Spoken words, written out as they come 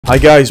Hi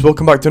guys,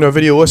 welcome back to another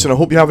video. Listen, I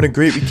hope you're having a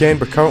great weekend.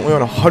 We're currently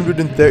on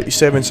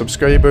 137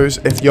 subscribers.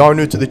 If you are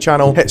new to the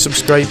channel, hit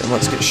subscribe and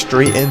let's get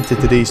straight into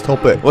today's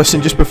topic.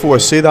 Listen, just before I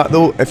say that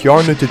though, if you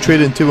are new to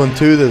Trading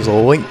 212, there's a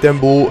link down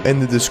below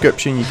in the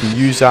description. You can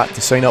use that to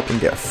sign up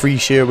and get a free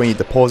share when you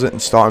deposit and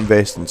start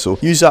investing. So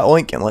use that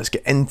link and let's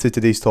get into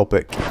today's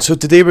topic. So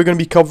today we're going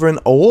to be covering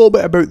a little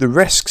bit about the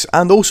risks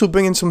and also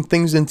bringing some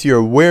things into your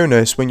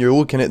awareness when you're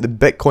looking at the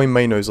Bitcoin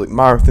miners like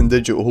Marathon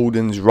Digital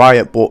Holdings,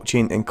 Riot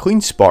Blockchain and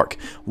CleanSpark.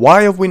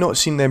 Why have we not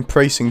seen them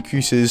price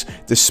increases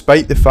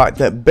despite the fact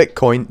that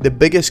Bitcoin, the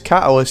biggest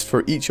catalyst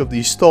for each of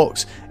these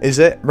stocks,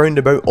 is at round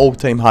about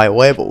all-time high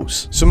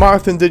levels? So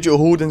Marathon Digital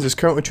Holdings is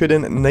currently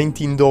trading at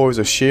 $19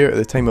 a share at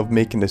the time of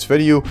making this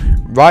video.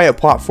 Riot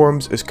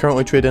Platforms is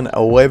currently trading at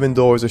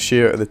 $11 a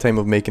share at the time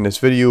of making this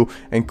video,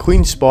 and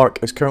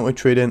CleanSpark is currently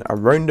trading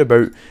around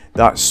about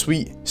that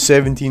sweet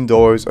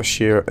 $17 a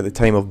share at the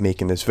time of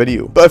making this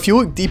video. But if you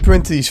look deeper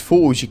into these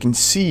photos, you can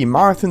see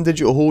Marathon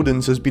Digital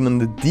Holdings has been on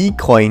the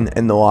decline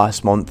in the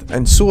last month,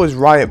 and so has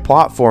Riot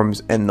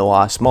Platforms in the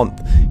last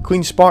month.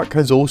 CleanSpark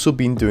has also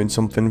been doing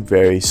something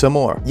very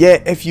similar.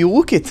 Yet if you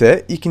look at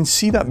it, you can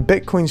see that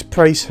Bitcoin's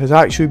price has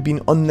actually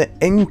been on the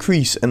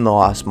increase in the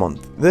last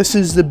month. This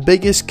is the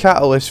biggest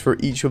catalyst for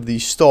each of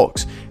these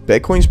stocks.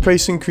 Bitcoin's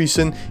price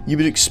increasing, you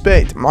would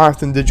expect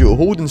Marathon Digital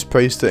Holdings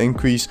price to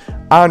increase,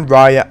 and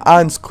Riot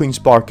and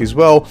CleanSpark as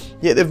well,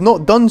 yet they've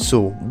not done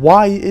so.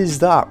 Why is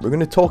that? We're going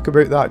to talk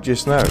about that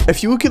just now.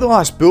 If you look at the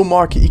last bull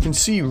market, you can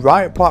see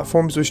Riot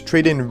Platforms was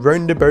trading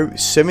round about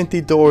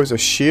 $70 a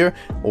share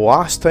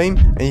last time,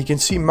 and you can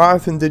see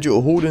Marathon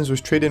Digital Holdings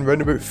was trading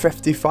round about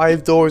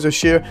 $55 a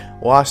share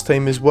last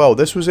time as well.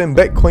 This was when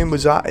Bitcoin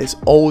was at its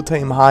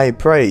all-time high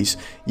price,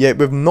 yet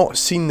we've not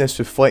seen this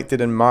reflected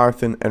in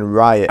Marathon and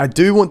Riot. I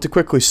do want to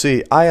quickly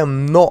say I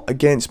am not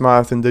against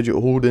Marathon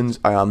Digital Holdings,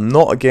 I am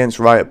not against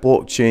Riot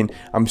Blockchain.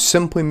 I'm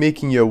simply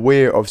making you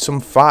aware of some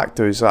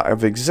factors that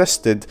have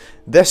existed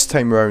this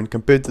time around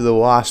compared to the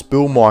last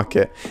bull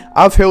market.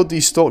 I've held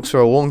these stocks for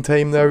a long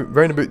time now,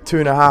 around about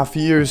 2.5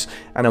 years,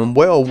 and I'm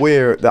well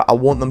aware that I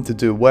want them to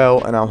do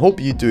well, and I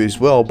hope you do as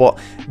well, but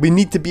we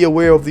need to be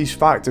aware of these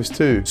factors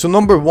too. So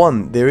number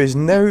one, there is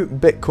now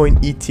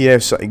Bitcoin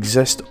ETFs that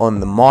exist on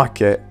the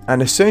market,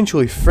 and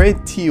essentially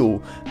Fred Thiel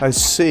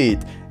has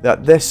said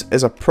that this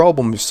is a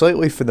problem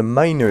slightly for the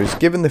miners,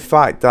 given the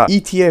fact that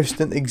ETFs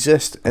didn't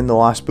exist in the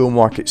last bull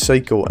market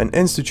cycle, and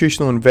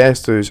institutional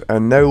investors are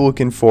now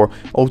looking for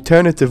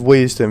alternative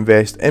ways to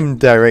invest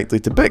indirectly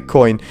to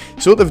Bitcoin.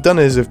 So what they've done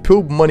is they've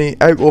pulled money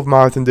out of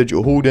Marathon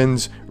Digital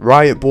Holdings,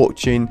 Riot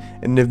Blockchain,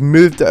 and they've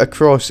moved it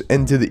across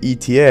into the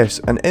ETFs,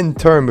 and in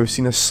turn we've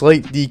seen a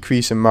slight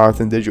decrease in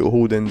Marathon Digital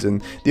Holdings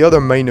and the other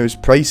miners'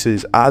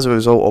 prices as a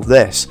result of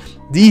this.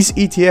 These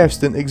ETFs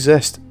didn't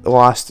exist the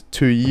last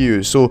 2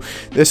 years, so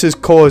this has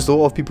caused a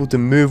lot of people to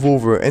move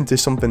over into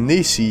something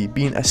they see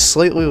being a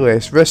slightly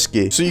less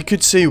risky. So you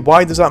could say,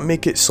 why does that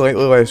make it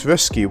slightly less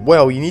risky?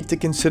 Well, you need to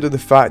consider the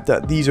fact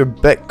that these are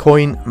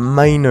Bitcoin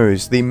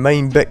miners. They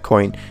mine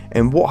Bitcoin,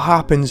 and what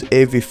happens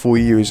every 4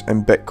 years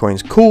in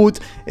Bitcoin's code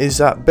is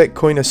that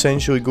Bitcoin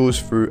essentially goes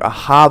through a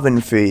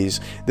halving phase.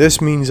 This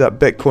means that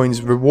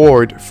Bitcoin's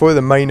reward for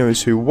the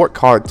miners who work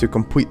hard to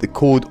complete the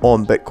code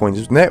on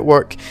Bitcoin's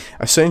network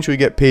essentially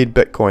get paid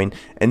Bitcoin,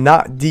 and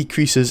that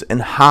decreases in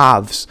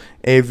halves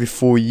every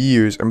 4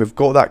 years, and we've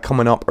got that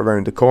coming up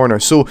around the corner.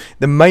 So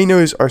the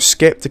miners are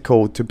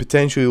skeptical to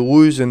potentially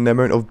losing the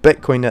amount of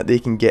Bitcoin that they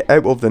can get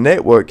out of the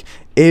network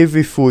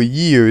every 4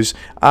 years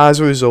as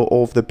a result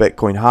of the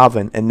Bitcoin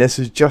halving, and this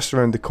is just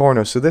around the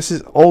corner. So this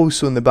is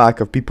also in the back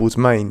of people's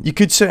mind. You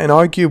could sit and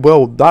argue,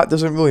 well, that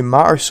doesn't really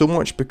matter so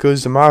much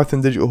because the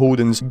Marathon Digital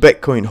Holdings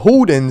Bitcoin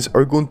holdings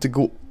are going to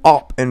go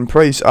up in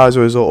price as a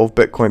result of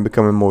Bitcoin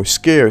becoming more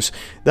scarce.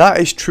 That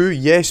is true,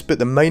 yes, but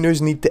the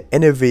miners need to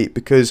innovate,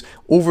 because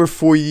over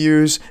 4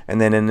 years and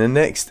then in the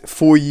next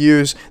 4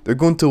 years they're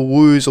going to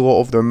lose a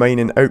lot of their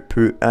mining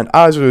output, and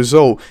as a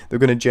result they're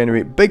going to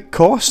generate big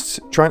costs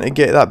trying to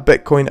get that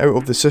Bitcoin out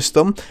of the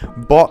system,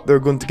 but they're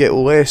going to get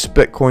less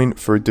Bitcoin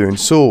for doing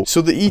so.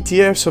 So the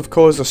ETFs have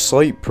caused a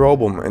slight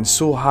problem, and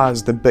so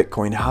has the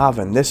Bitcoin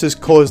halving. This has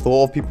caused a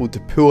lot of people to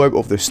pull out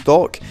of the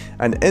stock,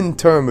 and in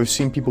turn we've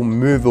seen people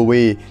move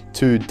away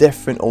to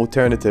different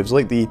alternatives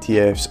like the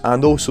ETFs,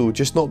 and also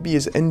just not be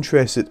as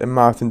interested in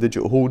Marathon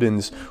Digital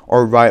Holdings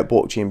or Riot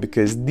Blockchain,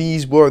 because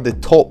these were the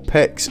top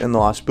picks in the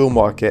last bull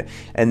market,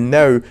 and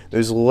now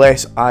there's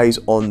less eyes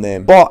on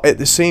them. But at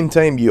the same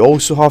time, you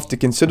also have to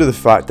consider the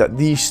fact that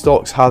these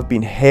stocks have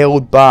been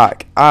held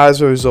back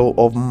as a result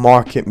of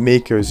market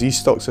makers. These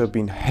stocks have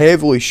been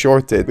heavily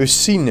shorted. We've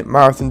seen that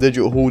Marathon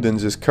Digital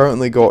Holdings has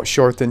currently got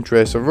short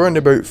interest of around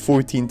about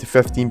 14 to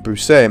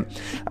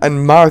 15%,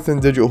 and Marathon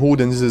Digital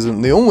Holdings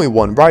isn't the only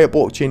one. Riot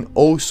Blockchain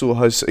also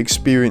has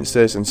experienced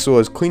this, and so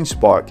has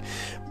CleanSpark.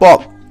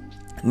 But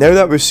Now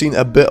that we've seen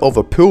a bit of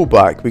a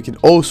pullback, we can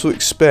also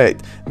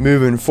expect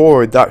moving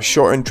forward that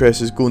short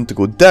interest is going to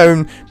go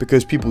down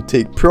because people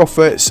take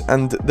profits,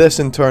 and this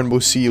in turn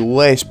will see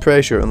less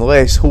pressure and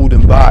less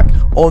holding back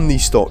on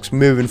these stocks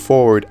moving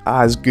forward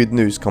as good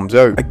news comes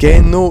out.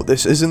 Again though,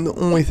 this isn't the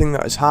only thing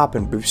that has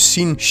happened. We've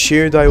seen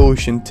share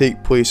dilution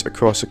take place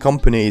across the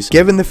companies.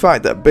 Given the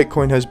fact that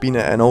Bitcoin has been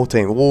at an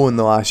all-time low in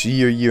the last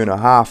year and a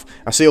half,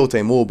 I say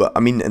all-time low, but I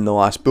mean in the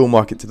last bull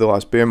market to the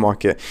last bear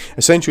market,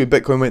 essentially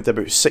Bitcoin went to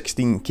about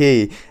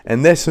 16k,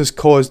 and this has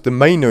caused the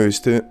miners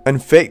to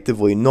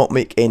effectively not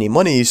make any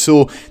money,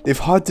 so they've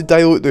had to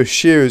dilute their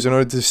shares in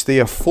order to stay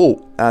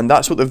afloat. And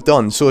that's what they've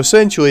done. So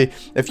essentially,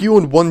 if you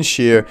own one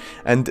share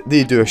and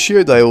they do a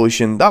share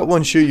dilution, that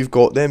one share you've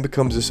got then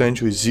becomes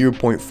essentially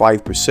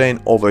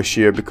 0.5% of a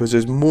share, because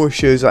there's more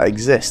shares that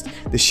exist.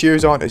 The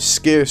shares aren't as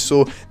scarce,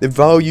 so the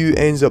value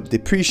ends up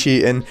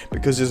depreciating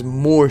because there's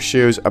more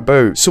shares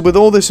about. So with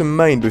all this in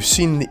mind, we've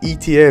seen the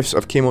ETFs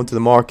have came onto the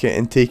market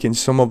and taken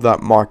some of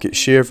that market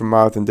share from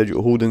Marathon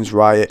Digital Holdings,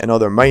 Riot and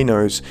other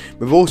miners.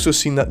 We've also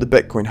seen that the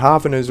Bitcoin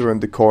halving is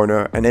around the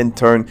corner, and in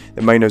turn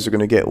the miners are going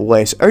to get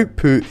less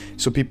output,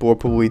 so people will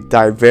probably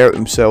divert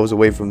themselves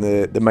away from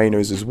the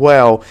miners as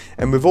well.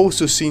 And we've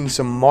also seen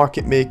some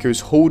market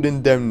makers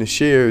holding down the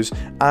shares,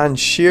 and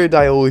share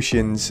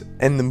dilutions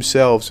in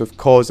themselves have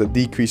caused a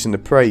decrease in the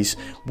price.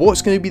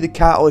 What's going to be the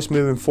catalyst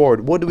moving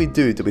forward? What do we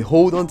do? Do we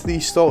hold on to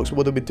these stocks?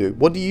 What do we do?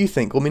 What do you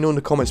think? Let me know in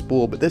the comments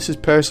below, but this is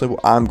personally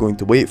what I'm going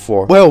to wait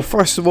for. Well,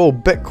 first of all,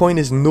 Bitcoin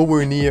is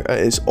nowhere near at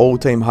its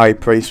all-time high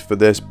price for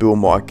this bull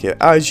market.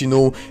 As you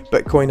know,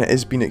 Bitcoin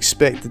has been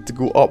expected to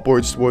go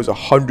upwards towards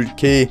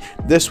 100k.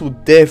 This will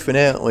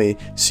definitely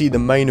see the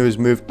miners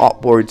move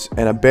upwards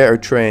in a better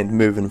trend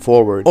moving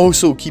forward.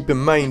 Also, keep in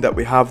mind that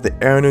we have the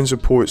earnings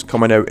reports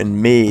coming out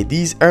in May.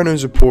 These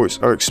earnings reports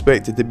are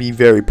expected to be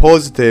very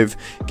positive,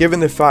 given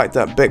the fact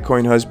that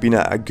Bitcoin has been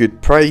at a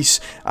good price.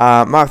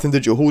 Marathon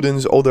Digital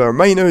Holdings, all their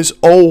miners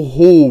all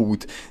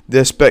hold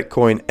this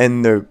Bitcoin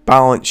in their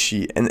balance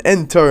sheet, and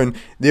in turn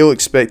they'll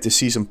expect to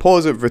see some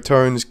positive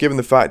returns given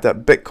the fact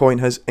that Bitcoin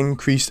has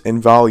increased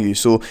in value.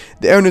 So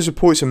the earnings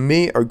reports in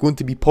May are going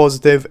to be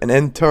positive, and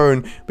in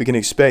turn we can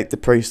expect the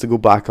price to go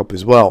back up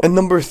as well. And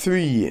number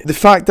 3, the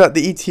fact that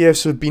the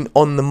ETFs have been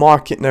on the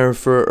market now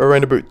for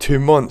around about 2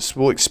 months,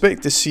 we'll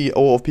expect to see a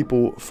lot of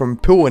people from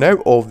pulling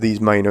out of these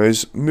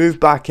miners move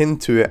back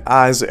into it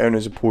as the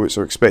earnings reports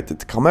are expected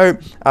to come out,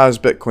 as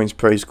Bitcoin's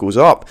price goes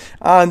up.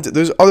 And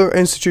there's other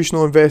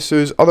institutional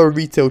investors, other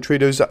retail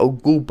traders that will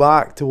go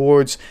back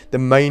towards the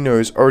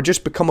miners, or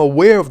just become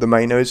aware of the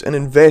miners and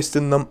invest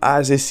in them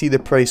as they see the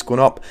price going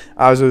up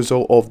as a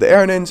result of the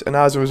earnings and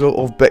as a result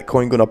of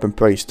Bitcoin going up in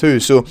price too.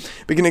 So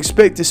we can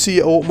expect to see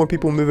a lot more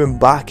people moving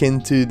back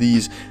into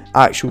these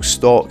actual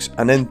stocks,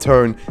 and in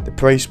turn the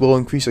price will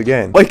increase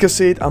again. Like I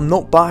said, I'm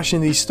not bashing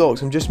these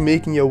stocks, I'm just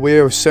making you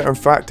aware of certain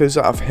factors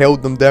that have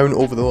held them down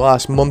over the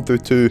last month or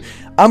two.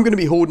 I'm going to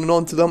be holding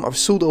on to them. I've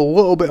sold a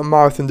little bit of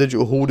Marathon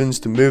Digital Holdings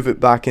to move it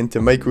back into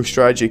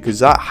MicroStrategy, because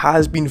that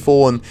has been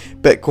following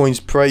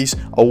Bitcoin's price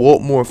a lot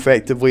more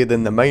effectively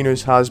than the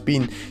miners has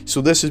been.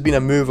 So this has been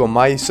a move on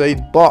my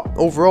side, but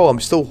overall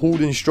I'm still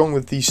holding strong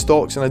with these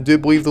stocks, and I do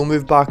believe they'll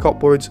move back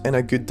upwards in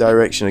a good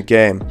direction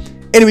again.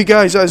 Anyway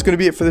guys, that is going to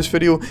be it for this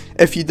video.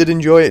 If you did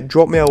enjoy it,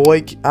 drop me a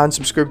like and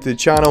subscribe to the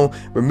channel.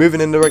 We're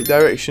moving in the right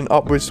direction,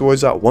 upwards towards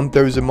that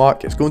 1000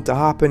 mark. It's going to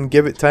happen,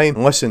 give it time.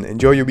 Listen,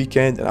 enjoy your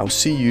weekend, and I'll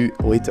see you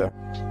later.